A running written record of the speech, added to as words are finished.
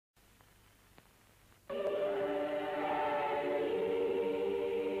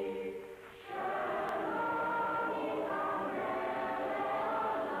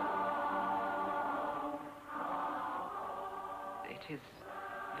is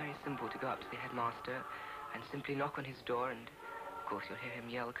very simple to go up to the headmaster and simply knock on his door, and of course you'll hear him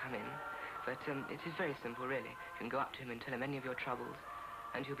yell, "Come in." But it is very simple, really. You can go up to him and tell him any of your troubles,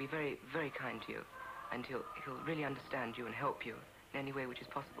 and he'll be very, very kind to you, and he'll really understand you and help you in any way which is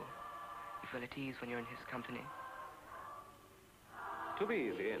possible. You feel at ease when you're in his company. To be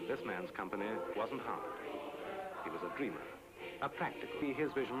easy in this man's company wasn't hard. He was a dreamer, a practical. He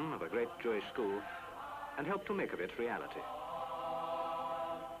his vision of a great Jewish school and helped to make of it reality.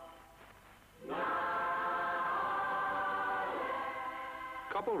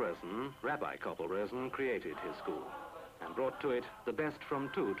 Kopul Rosen, Rabbi Kopul Rosen, created his school and brought to it the best from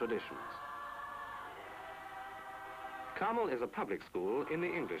two traditions. Carmel is a public school in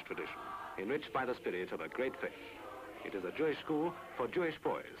the English tradition, enriched by the spirit of a great faith. It is a Jewish school for Jewish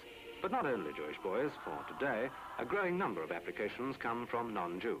boys, but not only Jewish boys, for today a growing number of applications come from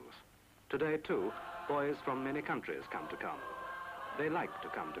non-Jews. Today, too, boys from many countries come to Carmel. They like to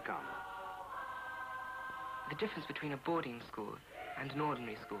come to Carmel. The difference between a boarding school and an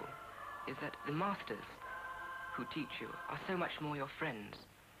ordinary school is that the masters who teach you are so much more your friends.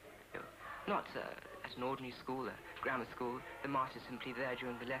 You know, not at an ordinary school, a grammar school, the master's simply there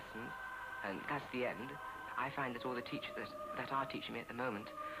during the lessons, and that's the end. I find that all the teachers that are teaching me at the moment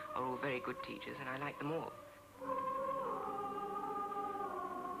are all very good teachers, and I like them all.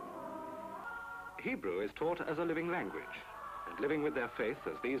 Hebrew is taught as a living language, and living with their faith,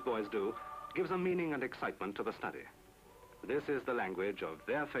 as these boys do, gives a meaning and excitement to the study. This is the language of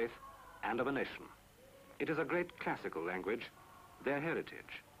their faith and of a nation. It is a great classical language, their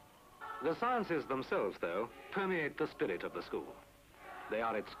heritage. The sciences themselves, though, permeate the spirit of the school. They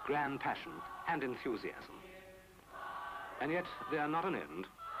are its grand passion and enthusiasm. And yet they are not an end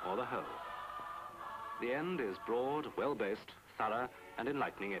or the whole. The end is broad, well-based, thorough, and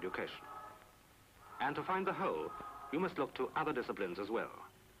enlightening education. And to find the whole, you must look to other disciplines as well,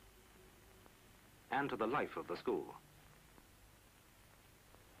 and to the life of the school.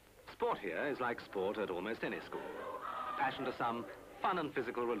 Sport here is like sport at almost any school. A passion to some, fun and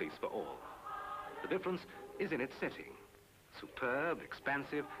physical release for all. The difference is in its setting. Superb,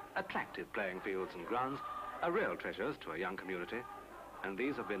 expansive, attractive playing fields and grounds are real treasures to a young community, and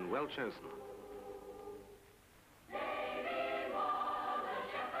these have been well chosen.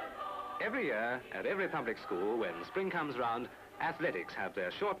 Every year, at every public school, when spring comes round, athletics have their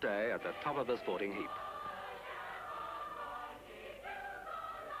short day at the top of the sporting heap.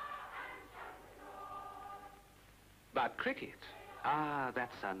 But cricket,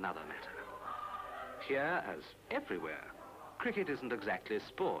 that's another matter. Here, as everywhere, cricket isn't exactly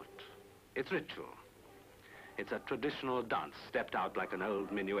sport. It's ritual. It's a traditional dance stepped out like an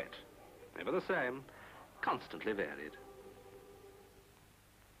old minuet. Never the same, constantly varied.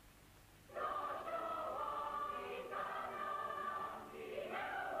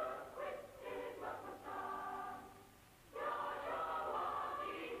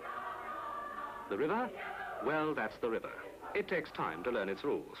 The river? Well, that's the river. It takes time to learn its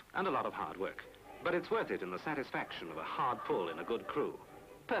rules and a lot of hard work. But it's worth it in the satisfaction of a hard pull in a good crew.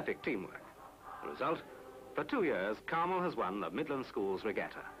 Perfect teamwork. The result? For 2 years, Carmel has won the Midland Schools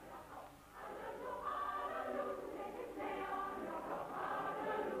Regatta.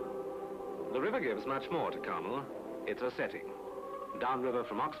 The river gives much more to Carmel. It's a setting. Downriver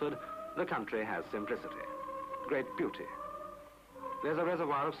from Oxford, the country has simplicity, great beauty. There's a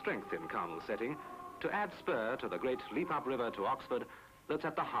reservoir of strength in Carmel's setting to add spur to the great leap-up river to Oxford that's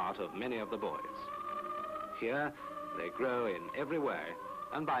at the heart of many of the boys. Here, they grow in every way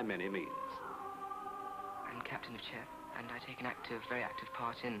and by many means. I'm captain of chess, and I take an active, very active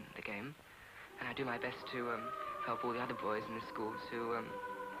part in the game, and I do my best to help all the other boys in the school to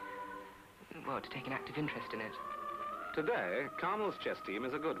take an active interest in it. Today, Carmel's chess team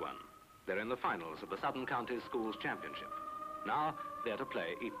is a good one. They're in the finals of the Southern Counties Schools Championship. Now, they're to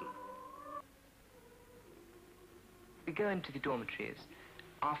play Eton. We go into the dormitories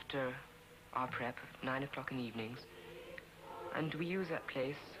after our prep at 9 o'clock in the evenings, and we use that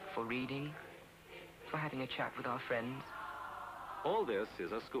place for reading, for having a chat with our friends. All this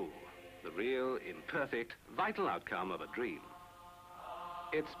is a school, the real, imperfect, vital outcome of a dream.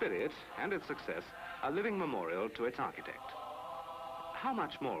 Its spirit and its success are living memorial to its architect. How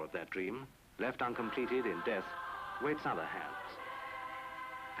much more of that dream, left uncompleted in death, waits other hands?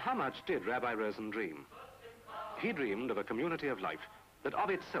 How much did Rabbi Rosen dream? He dreamed of a community of life that of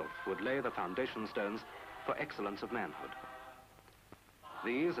itself would lay the foundation stones for excellence of manhood.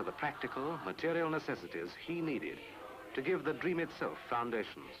 These are the practical, material necessities he needed to give the dream itself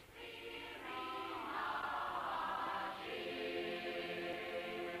foundations.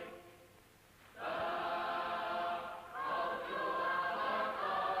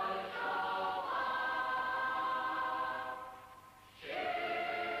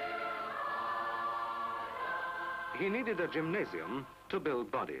 he needed a gymnasium to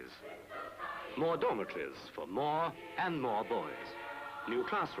build bodies. More dormitories for more and more boys. New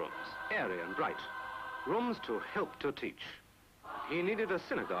classrooms, airy and bright. Rooms to help to teach. He needed a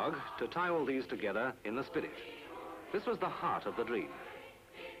synagogue to tie all these together in the spirit. This was the heart of the dream.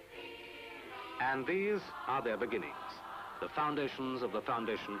 And these are their beginnings. The foundations of the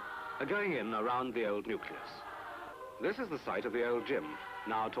foundation are going in around the old nucleus. This is the site of the old gym,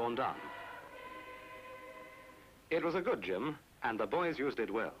 now torn down. It was a good gym, and the boys used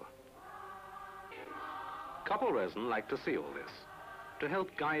it well. Kopul Rosen liked to see all this, to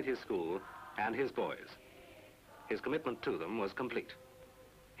help guide his school and his boys. His commitment to them was complete.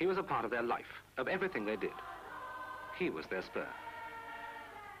 He was a part of their life, of everything they did. He was their spur.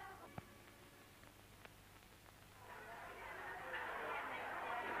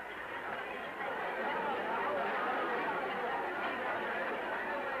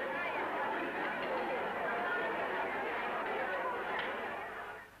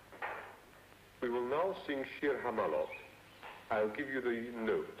 We will now sing Shir Hamalot. I'll give you the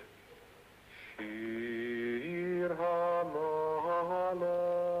note. Shir Hamalot.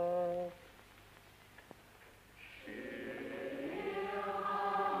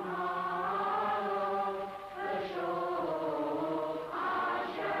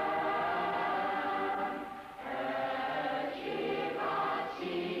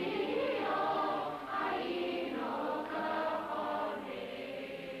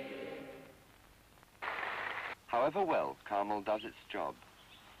 However well Carmel does its job,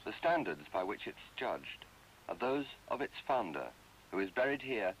 the standards by which it's judged are those of its founder, who is buried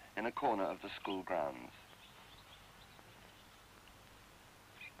here in a corner of the school grounds.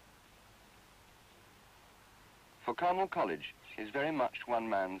 For Carmel College is very much one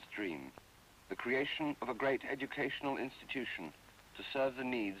man's dream, the creation of a great educational institution to serve the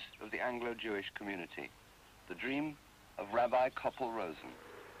needs of the Anglo-Jewish community, the dream of Rabbi Kopul Rosen.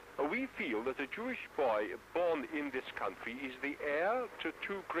 We feel that a Jewish boy born in this country is the heir to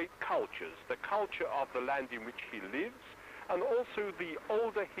two great cultures, the culture of the land in which he lives, and also the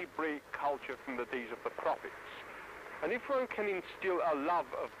older Hebraic culture from the days of the prophets. And if one can instill a love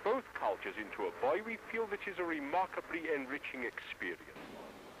of both cultures into a boy, we feel this is a remarkably enriching experience.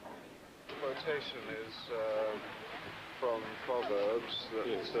 The quotation is from Proverbs that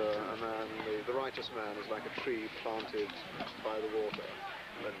the righteous man is like a tree planted by the water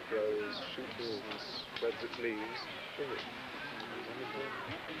that grows, shoots and spreads its leaves.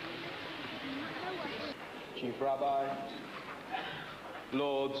 Chief Rabbi,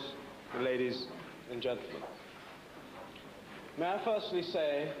 Lords, ladies and gentlemen. May I firstly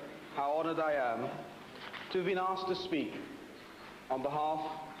say how honored I am to have been asked to speak on behalf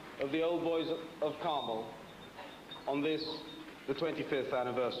of the old boys of Carmel on this, the 25th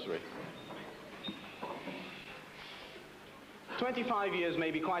anniversary. 25 years may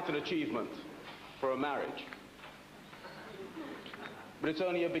be quite an achievement for a marriage, but it's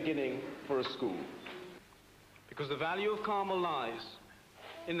only a beginning for a school. Because the value of Carmel lies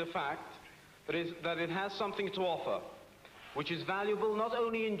in the fact that it has something to offer, which is valuable not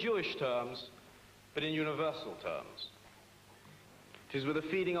only in Jewish terms, but in universal terms. It is with a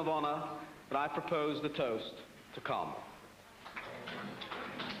feeling of honor that I propose the toast to Carmel.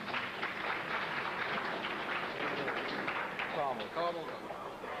 Carmel.